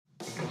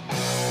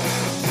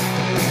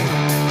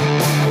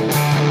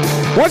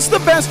What's the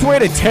best way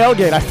to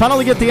tailgate? I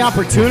finally get the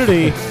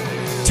opportunity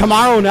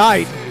tomorrow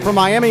night for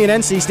Miami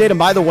and NC State. And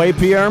by the way,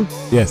 Pierre,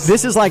 yes,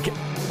 this is like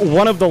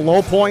one of the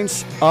low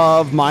points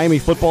of Miami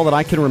football that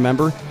I can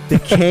remember. The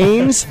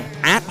Canes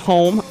at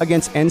home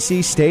against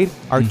NC State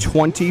are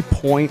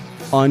 20-point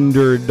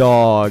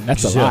underdogs.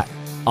 That's a lot.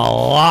 A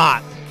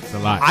lot. That's a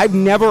lot.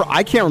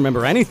 I can't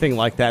remember anything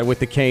like that with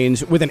the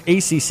Canes, with an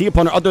ACC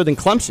opponent other than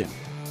Clemson.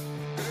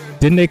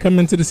 Didn't they come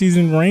into the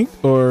season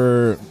ranked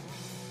or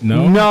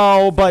no?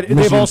 No, but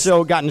they've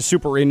also gotten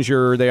super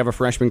injured. They have a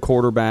freshman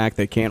quarterback.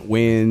 They can't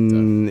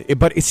win.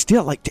 But it's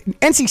still like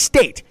NC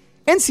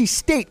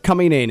State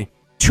coming in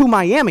to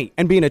Miami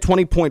and being a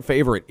 20-point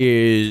favorite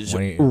is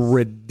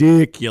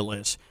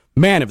ridiculous.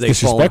 Man, if they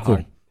fallen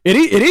hard. It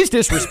is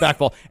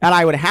disrespectful. And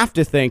I would have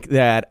to think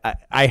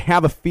that I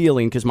have a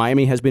feeling, because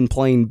Miami has been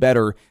playing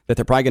better, that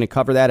they're probably going to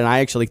cover that. And I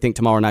actually think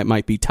tomorrow night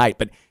might be tight.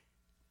 But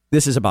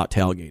this is about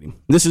tailgating.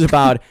 This is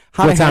about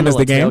how to handle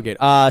a tailgate.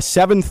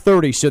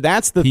 7:30. So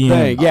that's the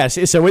thing.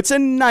 Yes. So it's a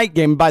night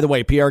game. By the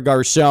way, Pierre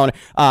Garçon,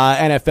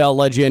 NFL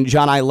legend,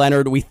 John I.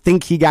 Leonard. We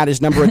think he got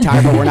his number of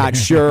time, but we're not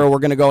sure. We're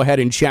going to go ahead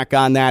and check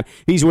on that.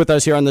 He's with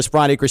us here on this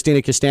Friday.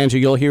 Christina Costanzo.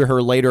 You'll hear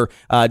her later.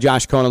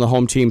 Josh Cohn on the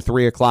home team,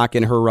 3:00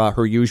 in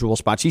her usual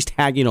spot. She's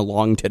tagging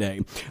along today.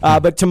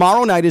 But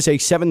tomorrow night is a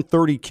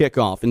 7:30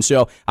 kickoff, and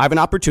so I have an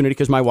opportunity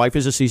because my wife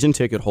is a season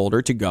ticket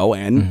holder to go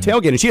and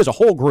tailgate, and she has a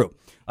whole group.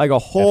 Like a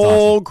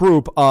whole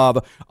group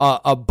of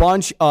a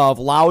bunch of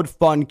loud,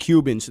 fun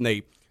Cubans, and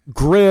they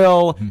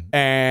grill,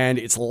 and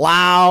it's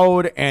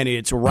loud, and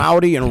it's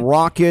rowdy and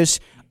raucous.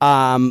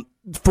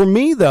 For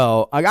me,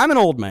 though, I'm an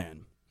old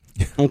man.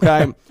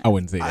 Okay, I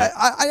wouldn't say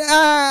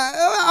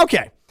that.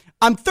 Okay,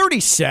 I'm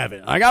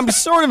 37. Like I'm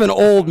sort of an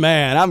old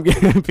man.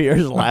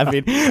 Pierre's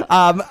laughing.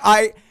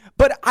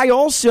 But I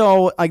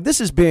also, I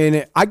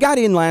got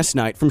in last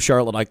night from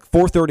Charlotte, like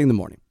 4:30 in the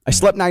morning. I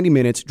slept 90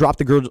 minutes, dropped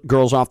the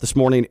girls off this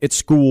morning at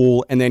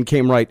school, and then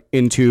came right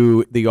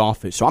into the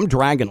office. So I'm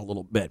dragging a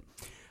little bit.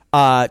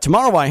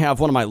 Tomorrow I have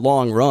one of my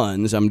long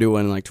runs. I'm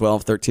doing like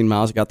 12, 13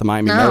 miles. I got the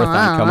Miami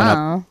Marathon coming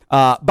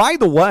up. By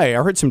the way,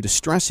 I heard some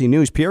distressing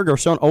news. Pierre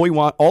Garçon,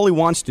 all he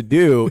wants to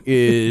do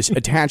is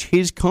attach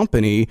his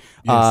company,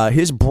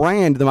 his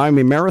brand, the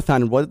Miami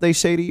Marathon. What did they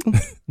say to you?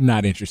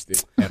 Not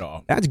interested at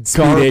all. That's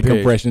garbage. Speed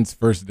compressions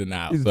first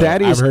denial. So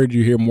I've heard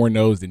you hear more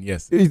no's than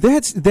yes.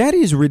 That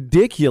is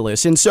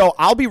ridiculous. And so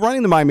I'll be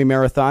running the Miami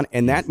Marathon,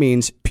 and that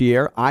means,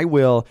 Pierre, I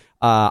will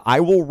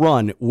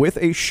run with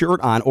a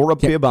shirt on or a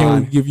bib on. Can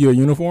we give you a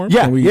uniform?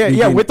 Yeah,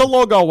 with the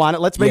logo on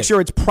it. Let's make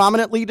sure it's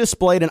prominently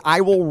displayed, and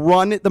I will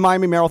run the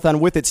Miami Marathon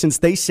with it since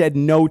they said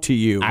no to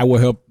you. I will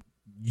help.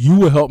 You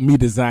will help me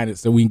design it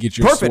so we can get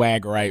your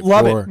swag right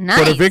for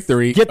the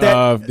victory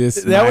of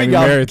this there Miami we go.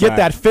 Marathon. Get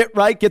that fit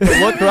right. Get the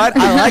look right.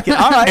 I like it.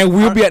 All right. And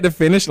we'll be at the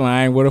finish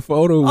line with a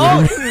photo.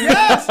 Oh,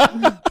 yes.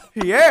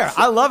 Pierre,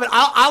 I love it.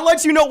 I'll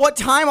let you know what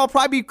time I'll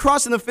probably be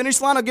crossing the finish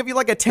line. I'll give you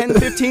like a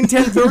 10:15,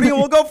 10:30, and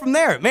we'll go from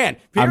there. Man,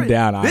 Pierre, I'm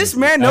down. This honestly.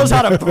 man knows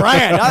how to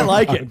brand. I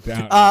like it.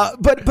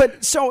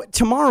 But so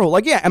tomorrow,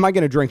 am I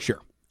going to drink?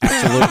 Sure.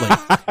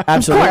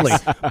 Absolutely.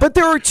 But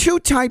there are two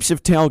types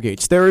of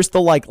tailgates. There's the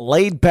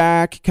laid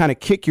back, kind of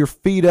kick your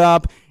feet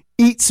up,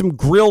 eat some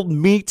grilled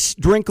meats,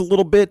 drink a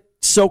little bit,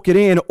 soak it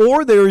in.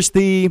 Or there's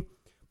the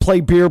play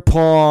beer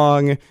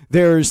pong,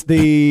 there's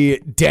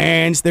the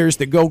dance, there's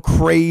the go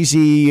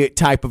crazy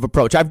type of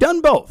approach. I've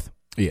done both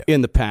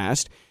in the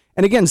past.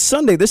 And again,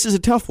 Sunday, this is a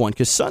tough one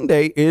because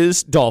Sunday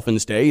is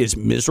Dolphins Day, as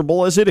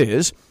miserable as it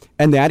is,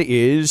 and that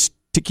is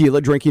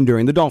tequila drinking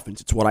during the Dolphins.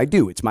 It's what I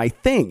do. It's my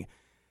thing.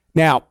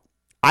 Now,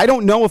 I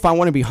don't know if I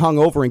want to be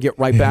hungover and get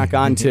right back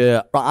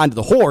onto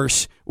the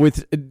horse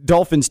with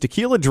Dolphins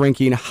tequila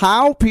drinking.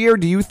 How, Pierre,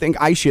 do you think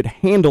I should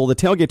handle the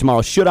tailgate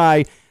tomorrow? Should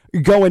I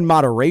go in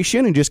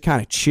moderation and just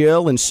kind of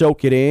chill and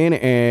soak it in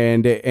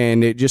and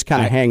just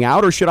kind of hang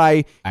out, or should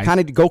I kind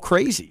of go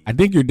crazy? I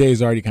think your day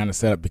is already kind of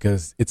set up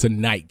because it's a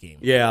night game.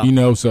 Yeah.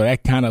 So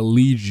that kind of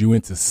leads you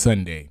into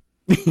Sunday.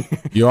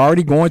 You're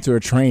already going to a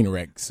train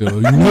wreck, so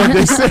you know what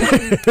they say.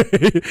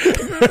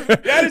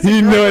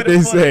 You know what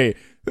they say.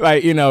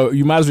 You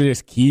might as well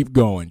just keep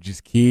going.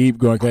 Just keep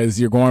going because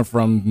you're going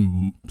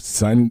from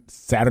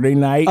Saturday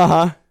night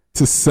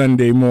to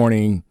Sunday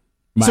morning.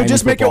 Miami so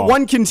just football. Make it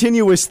one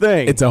continuous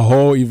thing. It's a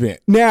whole event.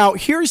 Now,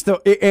 here's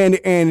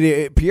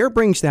and Pierre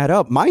brings that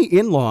up. My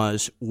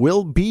in-laws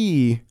will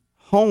be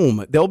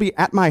home. They'll be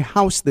at my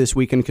house this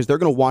weekend because they're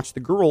going to watch the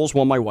girls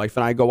while my wife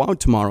and I go out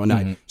tomorrow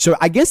night. Mm-hmm. So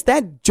I guess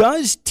that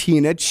does,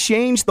 Tina,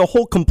 change the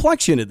whole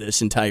complexion of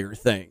this entire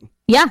thing.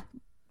 Yeah.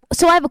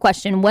 So I have a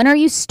question. When are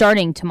you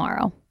starting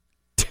tomorrow?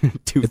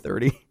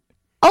 2:30.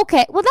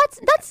 Okay, well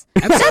that's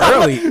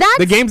early.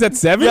 The game's at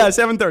 7? Yeah,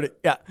 7:30.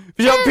 Yeah.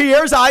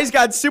 Pierre's eyes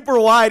got super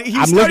wide.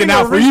 I'm looking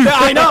out for you.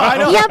 I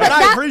know. Yeah, but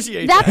I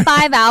appreciate that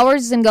 5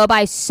 hours can go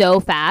by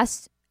so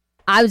fast.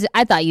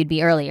 I thought you'd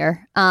be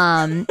earlier.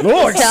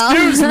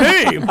 Excuse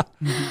me.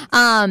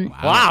 Wow,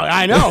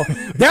 I know.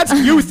 That's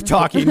youth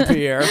talking,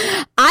 Pierre.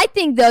 I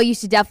think though you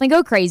should definitely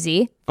go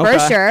crazy for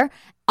sure.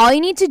 all you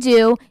need to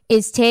do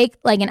is take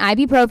like an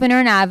ibuprofen or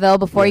an Advil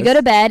before you go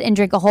to bed and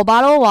drink a whole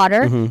bottle of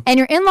water. And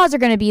your in-laws are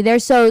going to be there,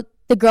 so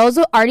the girls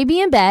will already be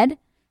in bed.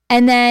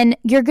 And then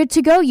you're good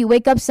to go. You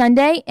wake up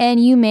Sunday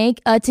and you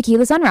make a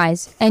tequila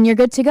sunrise, and you're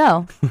good to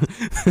go.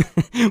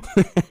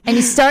 And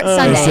you start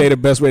Sunday. They say the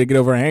best way to get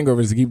over a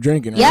hangover is to keep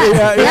drinking. Right?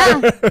 Yeah.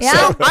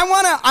 So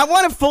I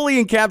want to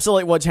fully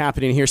encapsulate what's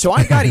happening here. So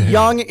I've got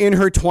young in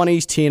her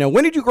 20s, Tina.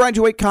 When did you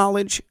graduate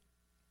college?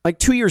 Like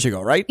 2 years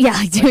ago, right? Yeah,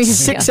 like 2 years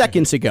ago. 6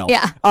 seconds ago.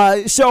 Yeah.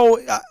 So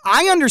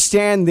I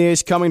understand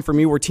this coming from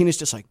you, where Tina's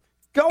just like,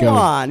 Go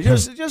on.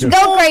 Just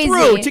go crazy.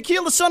 Through.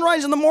 Tequila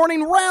sunrise in the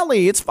morning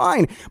rally. It's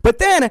fine. But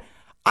then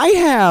I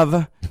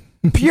have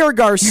Pierre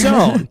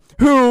Garçon,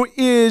 who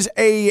is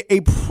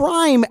a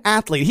prime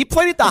athlete. He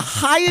played at the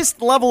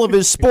highest level of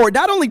his sport.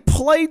 Not only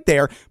played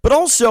there, but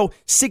also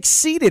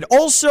succeeded.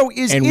 Also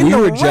is in the record books.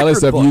 And we were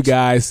jealous of you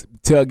guys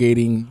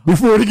tailgating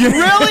before the game.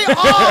 Really?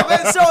 Oh,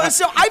 man. So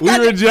I've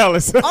got... We were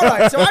jealous. All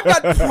right, so I've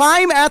got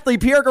prime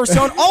athlete Pierre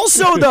Garçon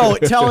also, though,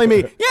 telling me,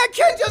 yeah,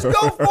 kid, just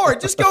go for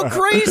it. Just go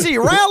crazy.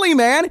 Rally,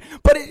 man.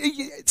 But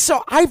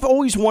so I've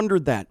always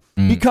wondered that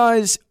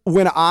because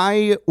when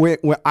I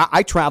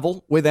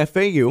travel with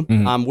FAU,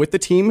 with the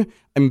team,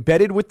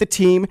 embedded with the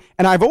team,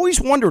 and I've always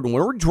wondered when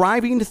we're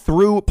driving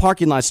through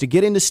parking lots to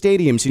get into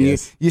stadiums and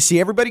you see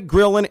everybody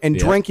grilling and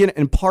drinking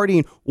and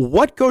partying,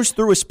 what goes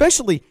through,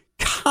 especially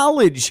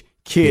college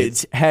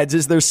kids' heads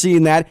as they're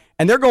seeing that,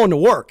 and they're going to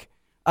work.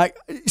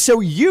 So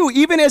you,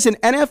 even as an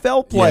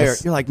NFL player,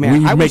 you're like,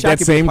 man, I wish I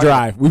could same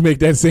drive. We make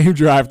that same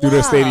drive through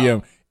the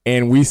stadium,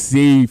 and we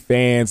see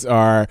fans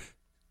are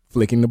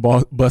flicking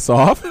the bus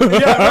off,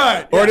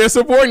 or they're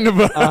supporting the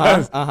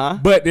bus.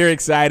 But they're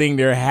exciting,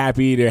 they're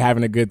happy, they're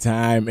having a good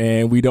time,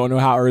 and we don't know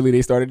how early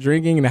they started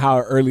drinking and how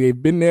early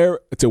they've been there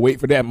to wait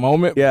for that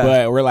moment.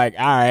 But we're like,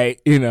 all right,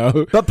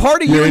 But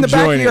part of you in the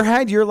back of your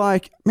head, you're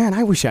like, man,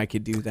 I wish I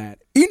could do that.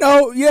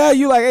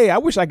 You're like, hey, I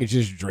wish I could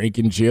just drink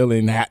and chill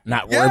and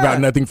not worry about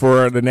nothing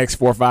for the next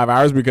 4 or 5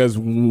 hours, because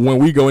when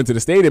we go into the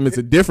stadium, it's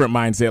a different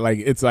mindset. Like,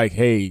 it's like,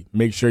 hey,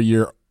 make sure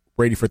you're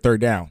ready for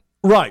third down.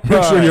 Right.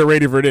 Make sure you're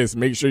ready for this.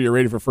 Make sure you're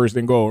ready for first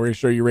and goal. Make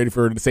sure you're ready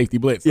for the safety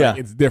blitz. Like,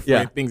 it's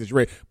different things that you're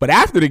ready. But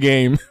after the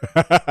game,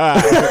 we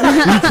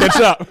catch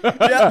up.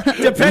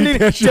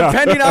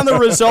 Depending on the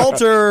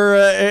result, or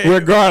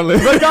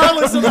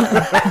regardless of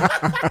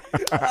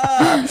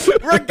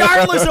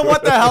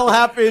what the hell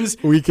happens,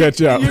 we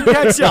catch up. You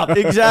catch up.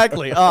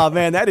 Exactly. Oh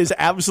man, that is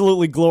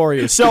absolutely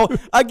glorious. So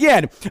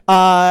again,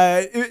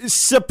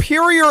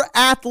 supreme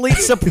athlete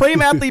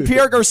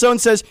Pierre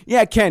Garçon says,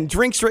 yeah, Ken,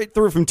 drink straight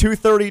through from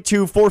 2:30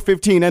 to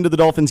 4:15, end of the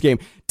Dolphins game.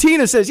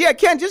 Tina says, yeah,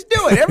 Ken, just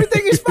do it.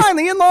 Everything is fine.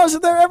 The in-laws are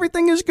there.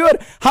 Everything is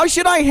good. How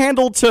should I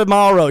handle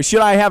tomorrow? Should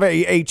I have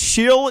a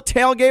chill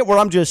tailgate where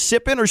I'm just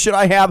sipping, or should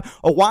I have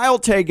a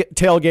wild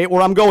tailgate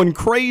where I'm going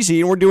crazy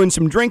and we're doing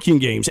some drinking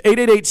games?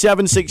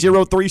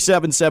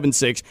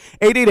 888-760-3776.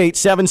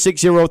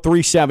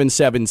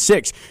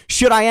 888-760-3776.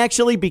 Should I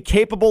actually be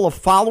capable of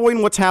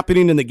following what's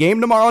happening in the game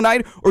tomorrow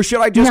night, or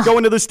should I just go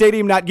into the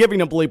stadium not giving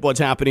a bleep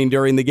what's happening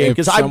during the game?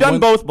 Because I've done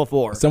both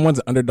before.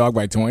 Someone's underdog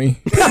by 20.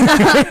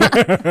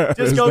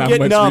 Just go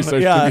get numb.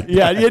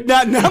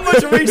 Not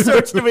much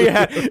research to be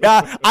had.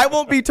 I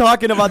won't be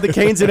talking about the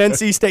Canes at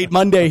NC State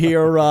Monday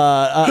here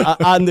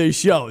on this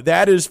show.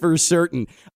 That is for certain.